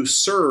to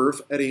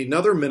serve at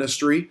another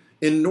ministry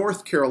in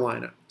North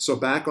Carolina. So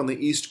back on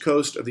the east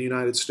coast of the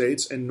United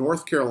States in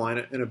North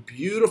Carolina, in a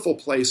beautiful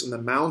place in the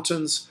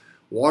mountains,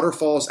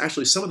 waterfalls.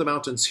 Actually, some of the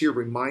mountains here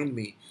remind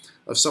me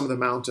of some of the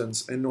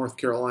mountains in North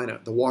Carolina,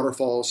 the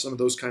waterfalls, some of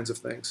those kinds of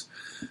things.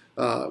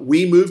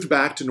 We moved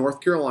back to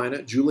North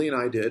Carolina, Julie and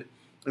I did,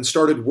 and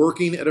started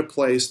working at a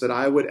place that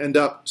I would end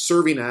up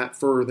serving at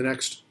for the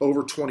next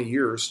over 20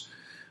 years.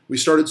 We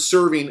started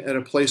serving at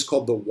a place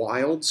called the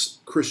Wilds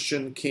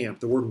Christian Camp.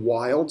 The word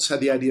wilds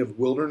had the idea of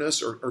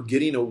wilderness or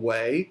getting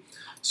away.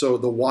 So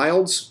the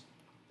Wilds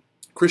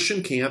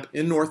Christian Camp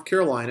in North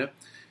Carolina,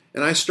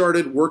 and I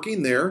started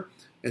working there,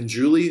 and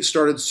Julie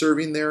started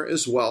serving there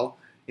as well.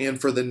 And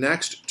for the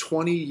next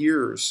 20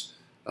 years,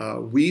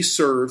 we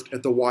served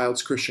at the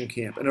Wilds Christian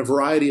Camp in a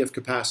variety of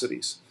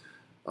capacities.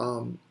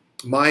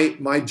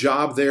 My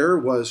job there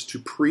was to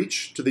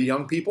preach to the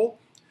young people,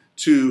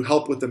 to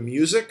help with the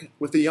music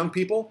with the young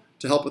people,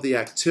 to help with the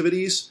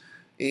activities,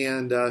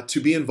 and to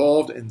be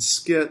involved in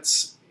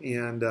skits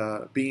and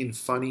being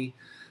funny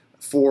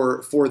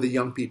for the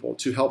young people,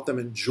 to help them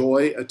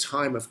enjoy a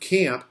time of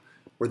camp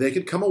where they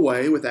could come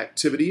away with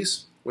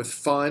activities, with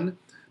fun,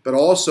 but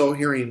also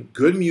hearing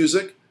good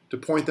music to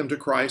point them to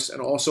Christ,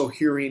 and also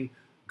hearing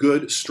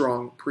good,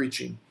 strong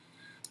preaching.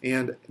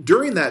 And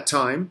during that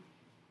time,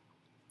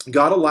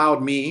 God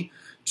allowed me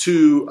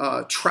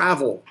to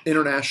travel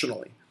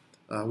internationally.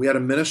 We had a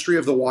ministry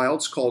of the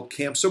Wilds called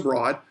Camps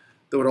Abroad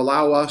that would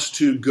allow us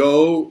to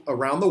go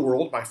around the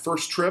world. My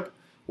first trip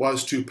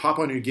was to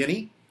Papua New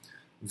Guinea.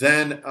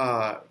 Then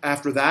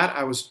after that,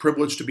 I was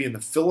privileged to be in the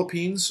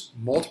Philippines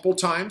multiple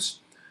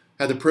times.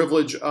 Had the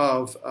privilege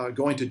of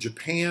going to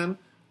Japan,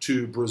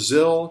 to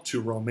Brazil,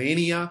 to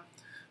Romania,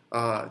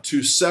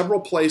 to several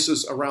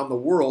places around the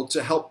world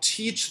to help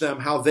teach them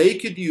how they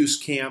could use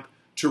camp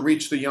to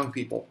reach the young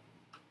people.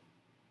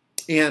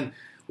 And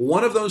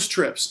one of those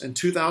trips in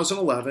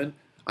 2011,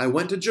 I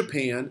went to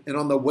Japan, and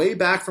on the way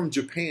back from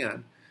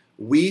Japan,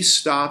 we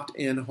stopped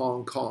in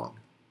Hong Kong.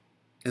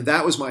 And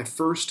that was my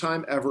first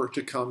time ever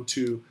to come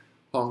to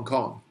Hong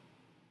Kong.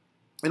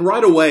 And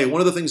right away, one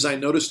of the things I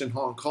noticed in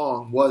Hong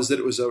Kong was that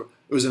it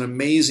was an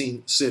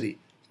amazing city,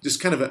 just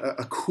kind of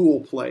a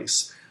cool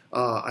place.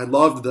 I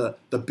loved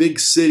the big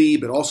city,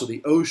 but also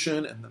the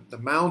ocean and the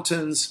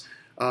mountains.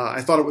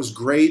 I thought it was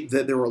great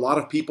that there were a lot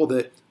of people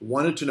that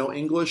wanted to know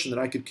English and that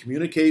I could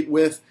communicate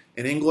with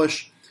in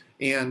English.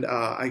 And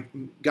I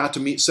got to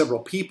meet several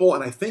people.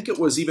 And I think it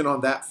was even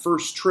on that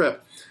first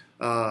trip,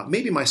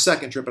 maybe my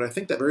second trip, but I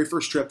think that very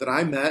first trip that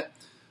I met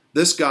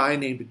this guy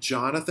named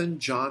Jonathan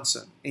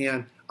Johnson.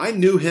 And I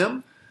knew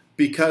him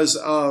because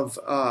of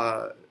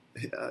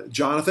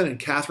Jonathan and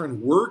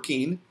Catherine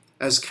working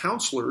as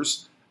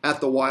counselors at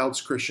the Wilds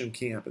Christian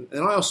Camp.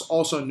 And I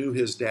also knew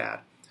his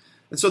dad.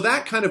 And so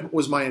that kind of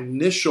was my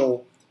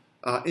initial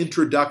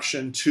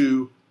introduction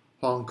to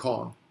Hong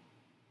Kong.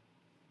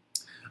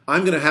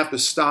 I'm going to have to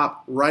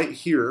stop right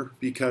here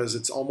because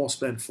it's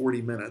almost been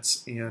 40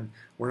 minutes and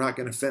we're not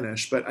going to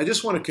finish. But I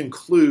just want to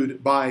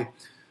conclude by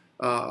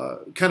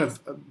kind of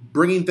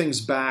bringing things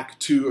back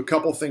to a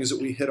couple things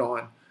that we hit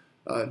on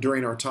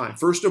during our time.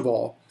 First of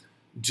all,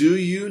 do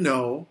you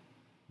know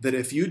that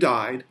if you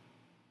died,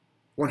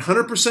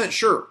 100%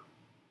 sure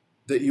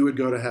that you would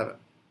go to heaven?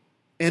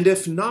 And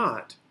if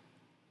not,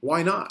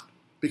 why not?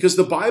 Because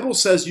the Bible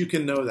says you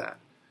can know that.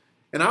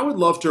 And I would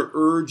love to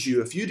urge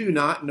you, if you do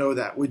not know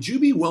that, would you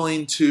be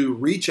willing to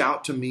reach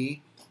out to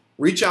me,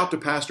 reach out to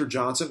Pastor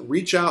Johnson,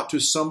 reach out to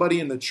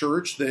somebody in the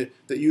church that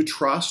you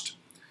trust,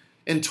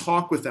 and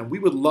talk with them? We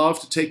would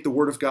love to take the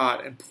Word of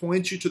God and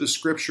point you to the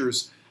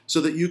Scriptures so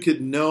that you could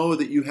know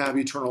that you have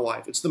eternal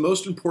life. It's the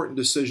most important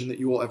decision that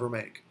you will ever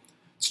make.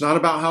 It's not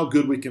about how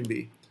good we can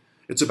be.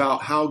 It's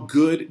about how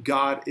good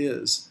God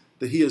is,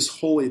 that He is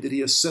holy, that He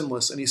is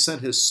sinless, and He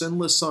sent His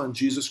sinless Son,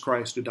 Jesus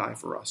Christ, to die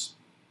for us.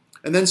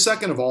 And then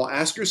second of all,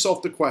 ask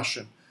yourself the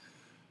question,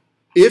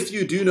 if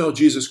you do know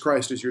Jesus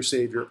Christ as your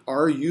Savior,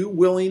 are you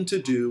willing to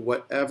do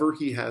whatever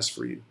He has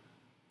for you?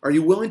 Are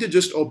you willing to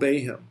just obey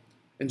Him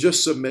and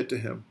just submit to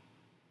Him?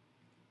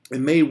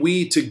 And may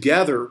we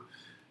together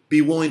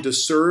be willing to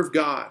serve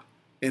God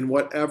in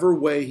whatever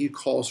way He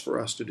calls for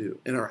us to do,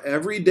 in our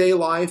everyday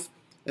life,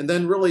 and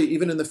then really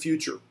even in the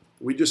future.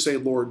 We just say,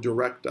 Lord,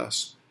 direct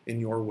us in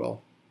your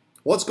will.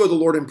 Well, let's go to the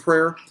Lord in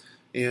prayer,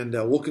 and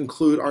we'll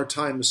conclude our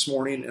time this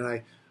morning. And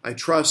I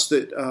trust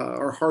that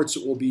our hearts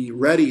will be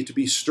ready to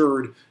be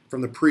stirred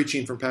from the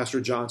preaching from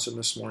Pastor Johnson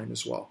this morning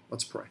as well.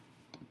 Let's pray.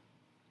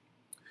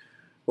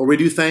 Lord, we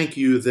do thank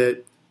you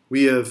that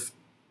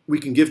we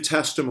can give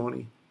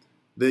testimony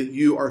that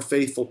you are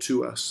faithful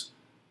to us.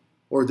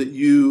 Lord, that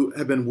you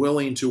have been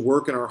willing to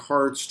work in our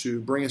hearts to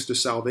bring us to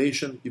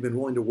salvation. You've been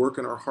willing to work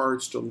in our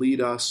hearts to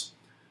lead us.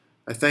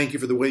 I thank you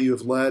for the way you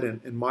have led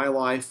in my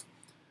life.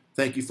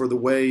 Thank you for the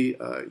way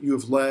you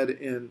have led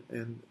in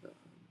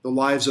the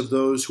lives of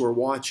those who are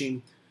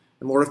watching.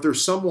 And Lord, if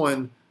there's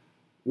someone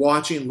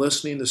watching,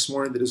 listening this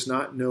morning that does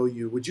not know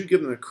you, would you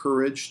give them the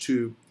courage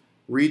to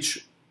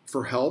reach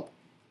for help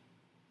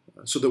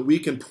so that we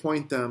can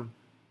point them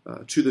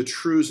to the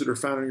truths that are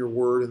found in your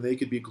word and they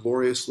could be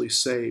gloriously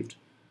saved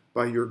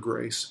by your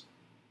grace.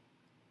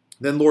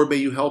 Then, Lord, may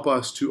you help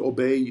us to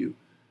obey you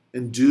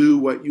and do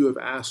what you have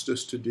asked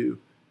us to do,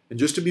 and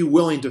just to be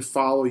willing to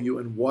follow you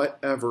in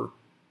whatever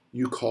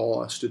you call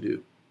us to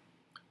do.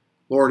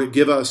 Lord,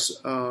 give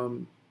us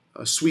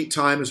a sweet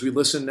time as we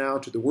listen now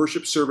to the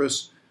worship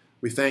service.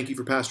 We thank you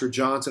for Pastor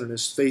Johnson and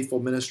his faithful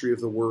ministry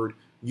of the word.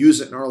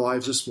 Use it in our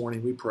lives this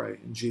morning, we pray.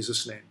 In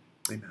Jesus' name,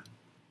 amen.